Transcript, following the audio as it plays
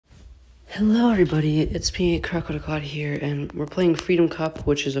Hello everybody, it's me, Croco here, and we're playing Freedom Cup,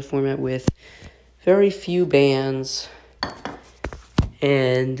 which is a format with very few bans,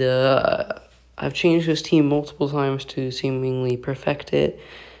 and I've changed this team multiple times to seemingly perfect it,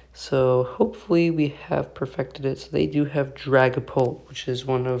 so hopefully we have perfected it. So they do have Dragapult, which is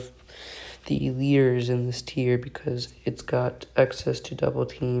one of the leaders in this tier because it's got access to double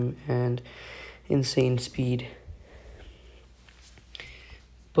team and insane speed.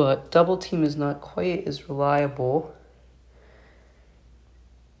 But double team is not quite as reliable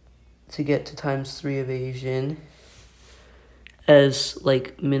to get to ×3 evasion as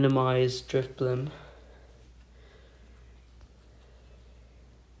like minimize drift blim.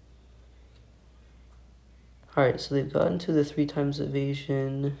 Alright, so they've gotten to the 3x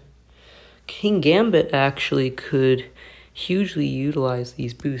evasion. King Gambit actually could hugely utilize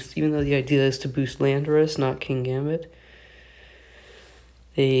these boosts, even though the idea is to boost Landorus, not King Gambit.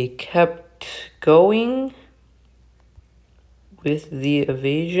 They kept going with the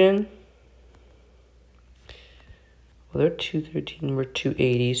evasion. Well, they're 213, we're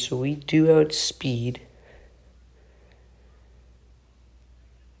 280, so we do outspeed.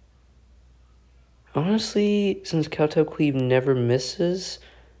 Honestly, since Kowtow Cleave never misses,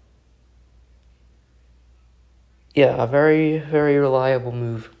 yeah, a very, very reliable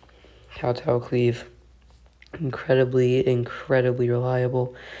move. Kowtow Cleave. Incredibly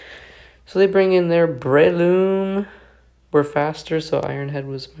reliable. So they bring in their Breloom. We're faster, so Iron Head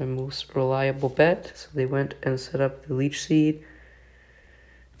was my most reliable bet. So they went and set up the Leech Seed.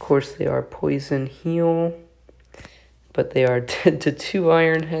 Of course, they are Poison Heal, but they are dead to 2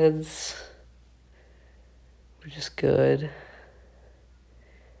 Iron Heads, which is good.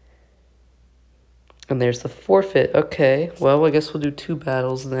 And there's the forfeit. Okay, well, I guess we'll do 2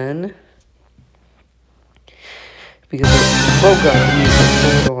 battles then. Because oh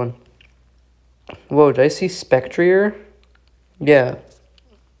god, hold on. Whoa, did I see Spectrier? Yeah.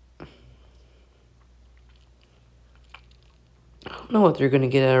 I don't know what they're gonna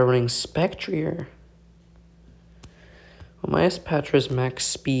get out of running Spectrier. Well, my Espatra's max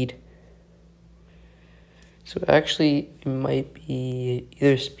speed. So actually, it might be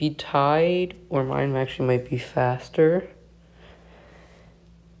either speed tied or mine actually might be faster.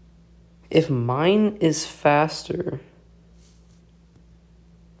 If mine is faster,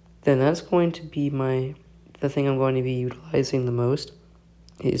 then that's going to be the thing I'm going to be utilizing the most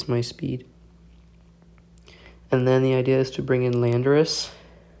is my speed. And then the idea is to bring in Landorus,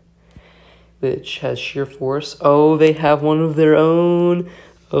 which has sheer force. Oh, they have one of their own.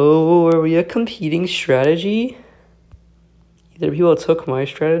 Oh, are we a competing strategy? Either people took my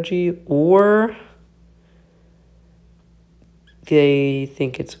strategy or they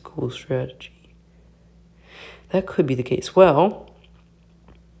think it's a cool strategy. That could be the case. Well,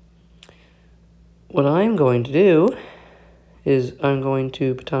 what I'm going to do is I'm going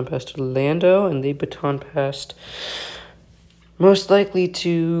to baton pass to Lando, and they baton passed most likely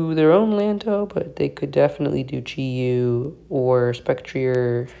to their own Lando, but they could definitely do GU or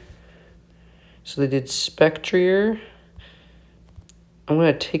Spectrier. So they did Spectrier. I'm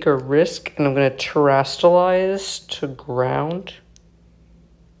going to take a risk, and I'm going to Terrastalize to ground.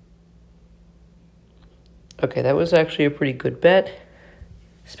 Okay, that was actually a pretty good bet.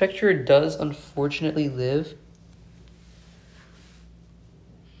 Spectrier does unfortunately live.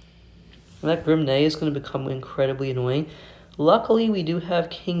 And that Grimnay is going to become incredibly annoying. Luckily, we do have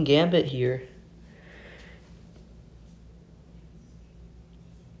King Gambit here.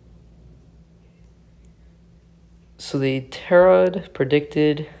 So they Terra'd,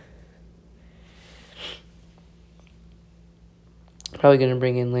 predicted. Probably going to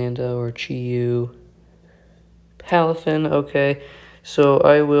bring in Lando or Chiyu. Palafin, okay. So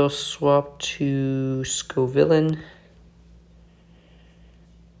I will swap to Scovillain.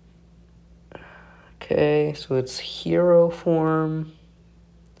 Okay, so it's hero form.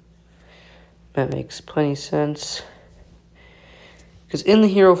 That makes plenty sense. Because in the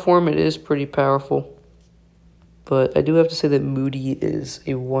hero form, it is pretty powerful. But I do have to say that Moody is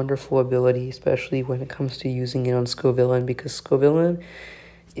a wonderful ability, especially when it comes to using it on Scovillain. Because Scovillain,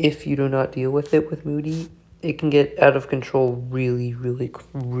 if you do not deal with it with Moody, it can get out of control really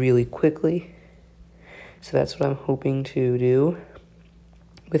quickly. So that's what I'm hoping to do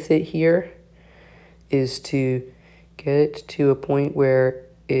with it here, is to get it to a point where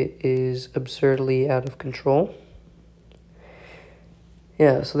it is absurdly out of control.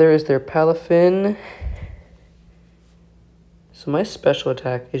 Yeah, so there is their Palafin. So my special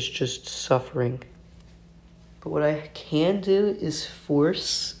attack is just suffering. But what I can do is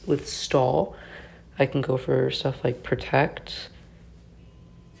force with stall. I can go for stuff like protect,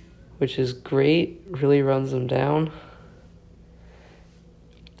 which is great. Really runs them down.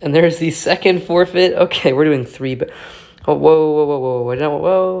 And there's the second forfeit. Okay, we're doing 3, but oh,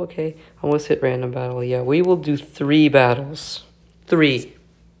 whoa, okay. Almost hit random battle. Yeah, we will do 3 battles. 3.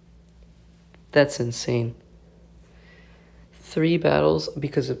 That's insane. 3 battles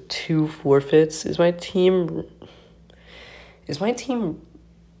because of 2 forfeits. Is my team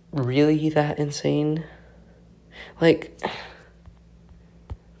really that insane? Like,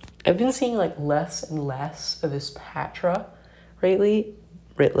 I've been seeing like less and less of this Patra lately,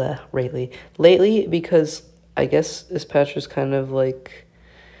 because I guess this Patra's kind of like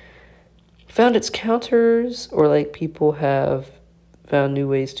found its counters, or like people have found new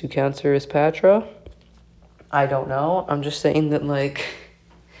ways to counter Patra. I don't know. I'm just saying that, like,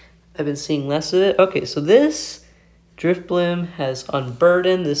 I've been seeing less of it. Okay, so this Drifblim has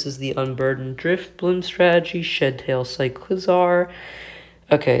Unburdened. This is the Unburdened Drifblim strategy. Shedtail Cyclizar.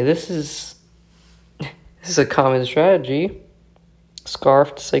 Okay, this is a common strategy.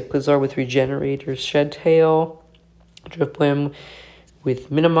 Scarfed Cyclizar with Regenerators, Shedtail. Drifblim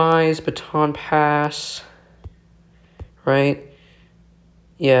with Minimize, Baton Pass. Right?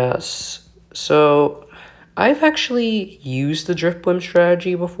 Yes. So I've actually used the Drifblim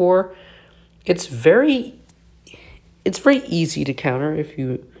strategy before. It's very easy to counter if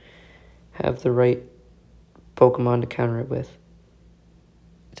you have the right Pokemon to counter it with.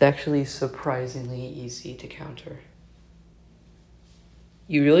 It's actually surprisingly easy to counter.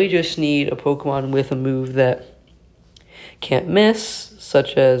 You really just need a Pokemon with a move that can't miss,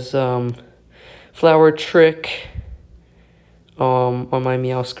 such as Flower Trick on my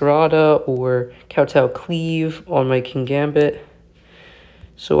Meowscarada, or Kowtow Cleave on my Kingambit.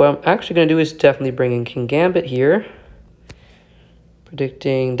 So what I'm actually going to do is definitely bring in Kingambit here.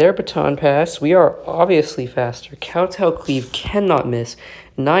 Predicting their Baton Pass. We are obviously faster. Kowtow Cleave cannot miss.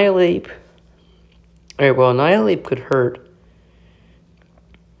 Annihilape. Alright, well, Annihilape could hurt.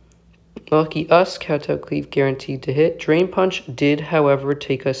 Lucky us, Kowtow Cleave guaranteed to hit. Drain Punch did, however,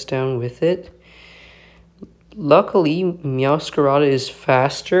 take us down with it. Luckily, Meowscarada is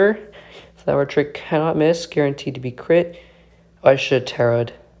faster. Flower Trick cannot miss, guaranteed to be crit. I should have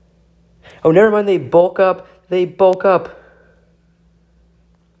Terra'd. Oh, never mind, they bulk up.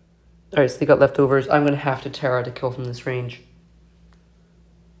 Alright, so they got leftovers. I'm going to have to Terra to kill from this range.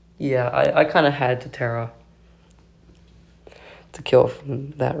 Yeah, I kind of had to Terra to kill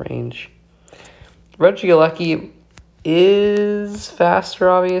from that range. Regieleki is faster,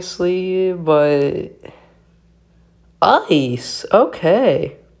 obviously, but Ice.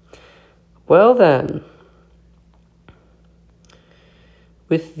 Okay. Well then,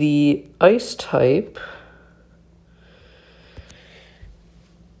 with the Ice type,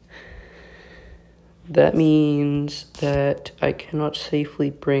 that means that I cannot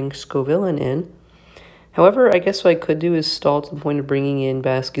safely bring Scovillain in. However, I guess what I could do is stall to the point of bringing in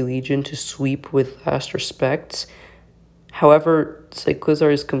Basculegion to sweep with Last Respects. However,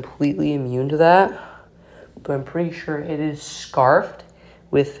 Cyclizar is completely immune to that, but I'm pretty sure it is Scarfed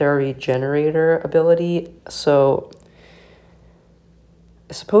with their Regenerator ability, so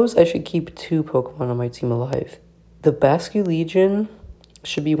I suppose I should keep 2 Pokemon on my team alive. The Basculegion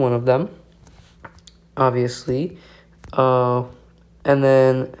should be one of them, obviously, and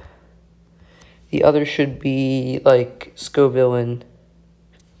then the other should be, like, Scovillain,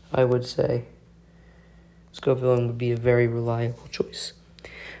 I would say. Scovillain would be a very reliable choice.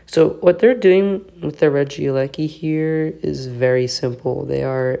 So what they're doing with their Regieleki here is very simple. They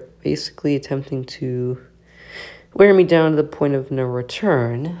are basically attempting to wear me down to the point of no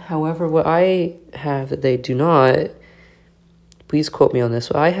return. However, what I have that they do not, please quote me on this,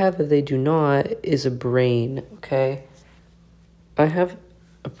 what I have that they do not is a brain, okay? I have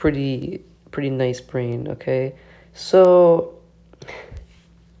a pretty nice brain, okay? So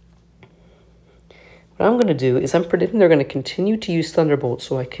what I'm going to do is I'm predicting they're going to continue to use Thunderbolt,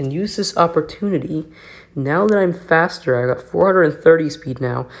 so I can use this opportunity. Now that I'm faster, I got 430 speed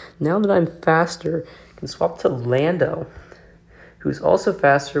now. Now that I'm faster, I can swap to Lando, who's also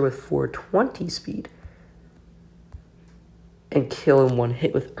faster with 420 speed, and kill in one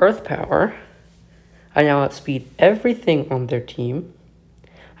hit with Earth Power. I now outspeed everything on their team.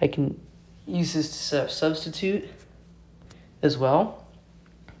 I can use this to set up Substitute as well.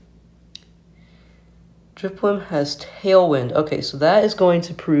 Drifblim has Tailwind. Okay, so that is going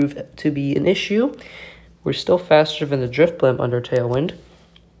to prove to be an issue. We're still faster than the Drifblim under Tailwind.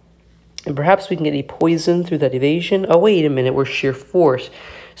 And perhaps we can get a Poison through that evasion. Oh, wait a minute, we're Sheer Force.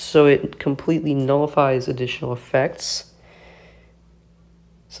 So it completely nullifies additional effects.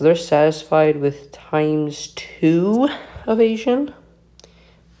 So they're satisfied with ×2 evasion.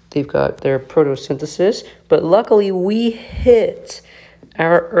 they've got their photosynthesis, but luckily we hit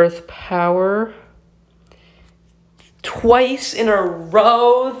our Earth power twice in a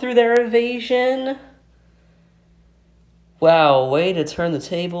row through their evasion. Wow, way to turn the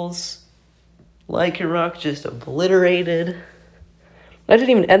tables. Lycanroc just obliterated. I didn't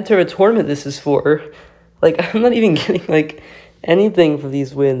even enter a tournament this is for. Like, I'm not even getting, like, anything for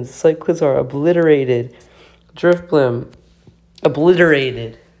these wins. Cyclizar obliterated. Drifblim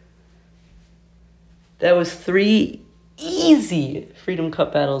obliterated. That was 3 easy Freedom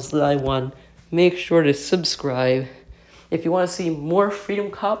Cup battles that I won. Make sure to subscribe. If you want to see more Freedom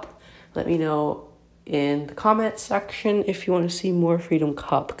Cup, let me know in the comment section if you want to see more Freedom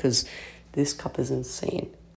Cup, because this cup is insane.